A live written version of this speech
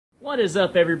What is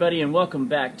up, everybody, and welcome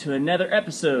back to another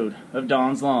episode of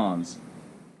Don's Lawns.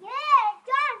 Yeah,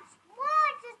 Don's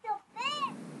Lawns is the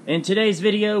best. In today's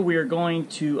video, we are going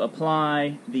to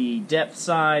apply the Depth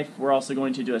SYFE. We're also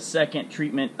going to do a second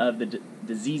treatment of the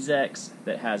n-ext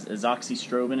that has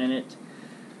azoxystrobin in it.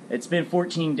 It's been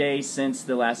 14 days since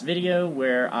the last video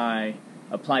where I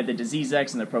applied the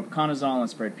n-ext and the propiconazole and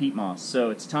spread peat moss. So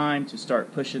it's time to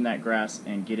start pushing that grass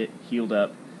and get it healed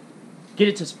up, get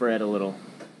it to spread a little.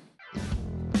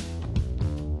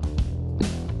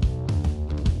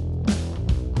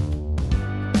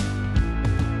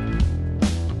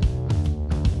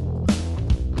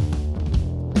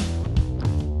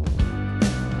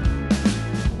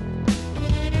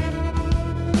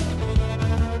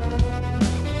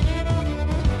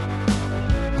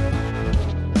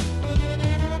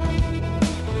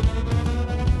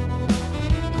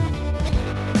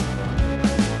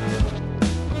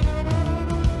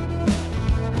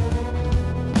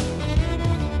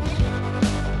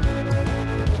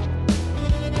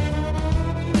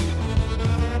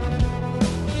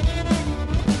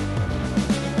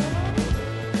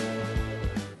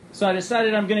 So I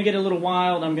decided I'm going to get a little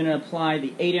wild. I'm going to apply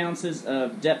the 8 ounces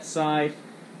of Depth SYFE,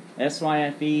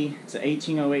 SYFE. It's an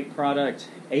 1808 product.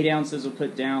 8 ounces will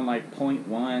put down like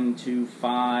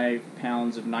 0.125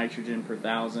 pounds of nitrogen per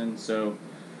thousand. So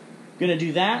I'm going to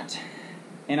do that.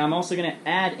 And I'm also going to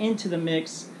add into the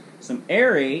mix some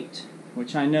AIR8,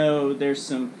 which I know there's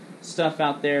some stuff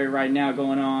out there right now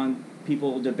going on,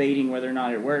 people debating whether or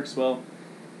not it works. Well,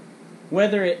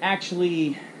 whether it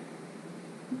actually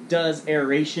does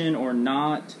aeration or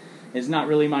not is not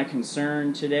really my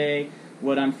concern today.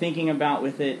 What I'm thinking about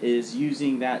with it is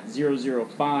using that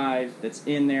 005 that's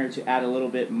in there to add a little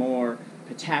bit more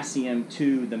potassium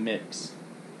to the mix.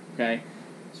 Okay,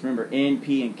 so remember N,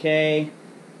 P, and K.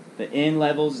 The N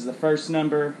levels is the first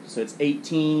number, so it's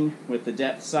 18 with the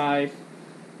Depth SYFE.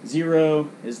 0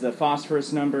 is the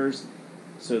phosphorus numbers,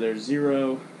 so there's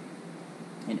 0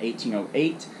 and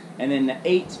 1808. And then the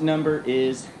 8 number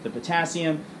is the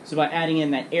potassium. So by adding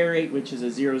in that AIR8, which is a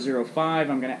 005,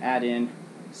 I'm going to add in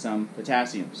some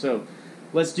potassium. So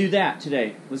let's do that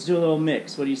today. Let's do a little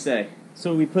mix. What do you say?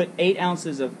 So we put 8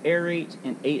 ounces of AIR8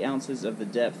 and 8 ounces of the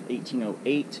Depth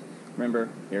 1808. Remember,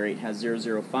 AIR8 has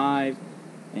 005,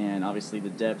 and obviously the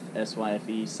Depth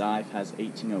SYFE has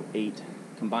 1808.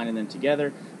 Combining them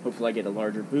together, hopefully I get a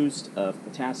larger boost of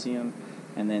potassium,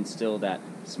 and then still that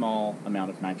small amount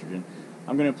of nitrogen.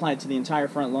 I'm going to apply it to the entire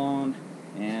front lawn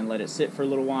and let it sit for a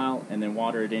little while and then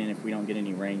water it in if we don't get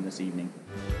any rain this evening.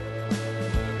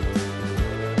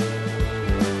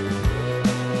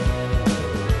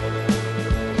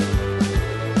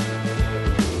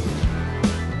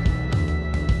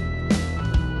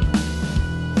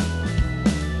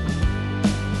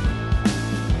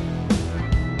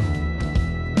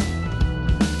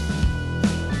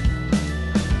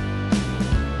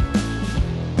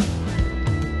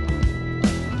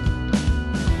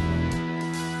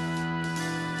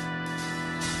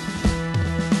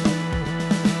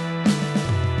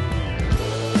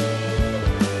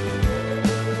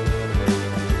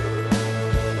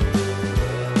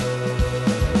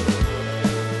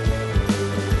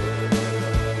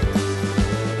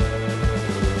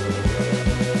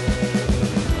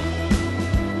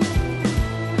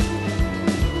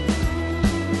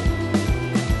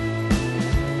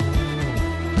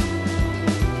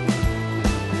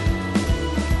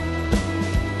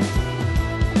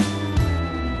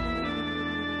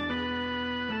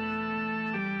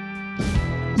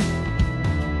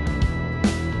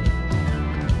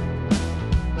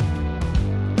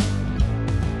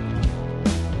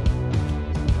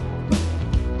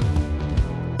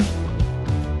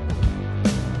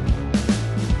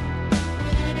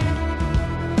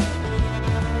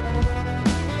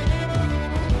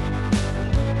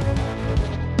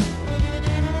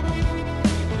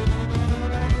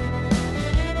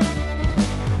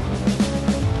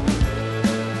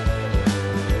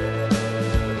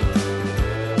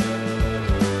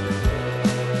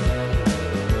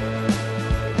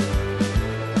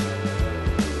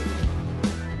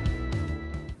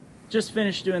 Just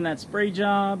finished doing that spray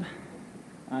job.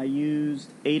 I used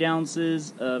 8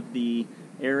 ounces of the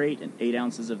AIR8 and 8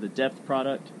 ounces of the Depth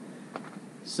product.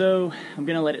 So I'm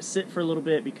going to let it sit for a little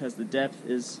bit because the Depth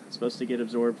is supposed to get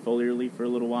absorbed foliarly for a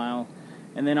little while.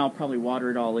 And then I'll probably water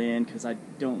it all in because I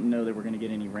don't know that we're going to get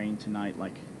any rain tonight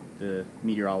like the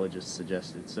meteorologist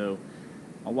suggested. So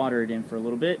I'll water it in for a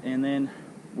little bit and then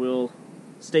we'll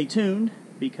stay tuned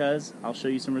because I'll show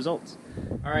you some results.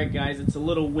 Alright guys, it's a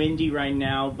little windy right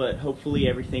now, but hopefully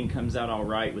everything comes out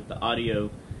alright with the audio.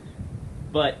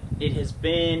 But it has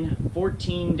been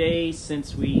 14 days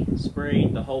since we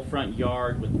sprayed the whole front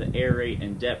yard with the AIR8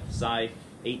 and Depth SYFE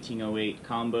 1808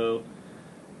 combo.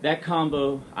 That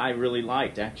combo I really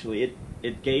liked, actually.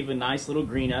 It gave a nice little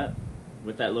green up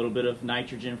with that little bit of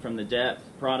nitrogen from the Depth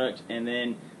product, and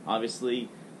then obviously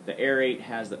the AIR8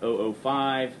 has the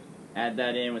 005. Add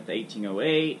that in with the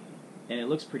 1808, and it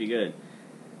looks pretty good.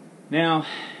 Now,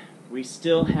 we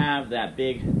still have that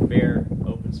big bare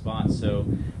open spot, so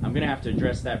I'm going to have to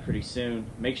address that pretty soon.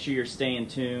 Make sure you're staying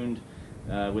tuned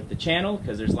with the channel,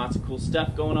 because there's lots of cool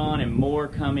stuff going on and more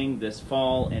coming this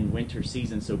fall and winter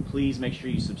season. So please make sure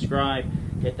you subscribe,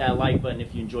 hit that like button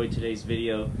if you enjoyed today's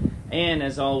video, and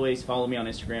as always, follow me on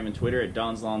Instagram and Twitter at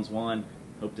DonsLawns1.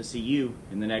 Hope to see you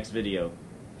in the next video.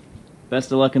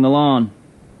 Best of luck in the lawn.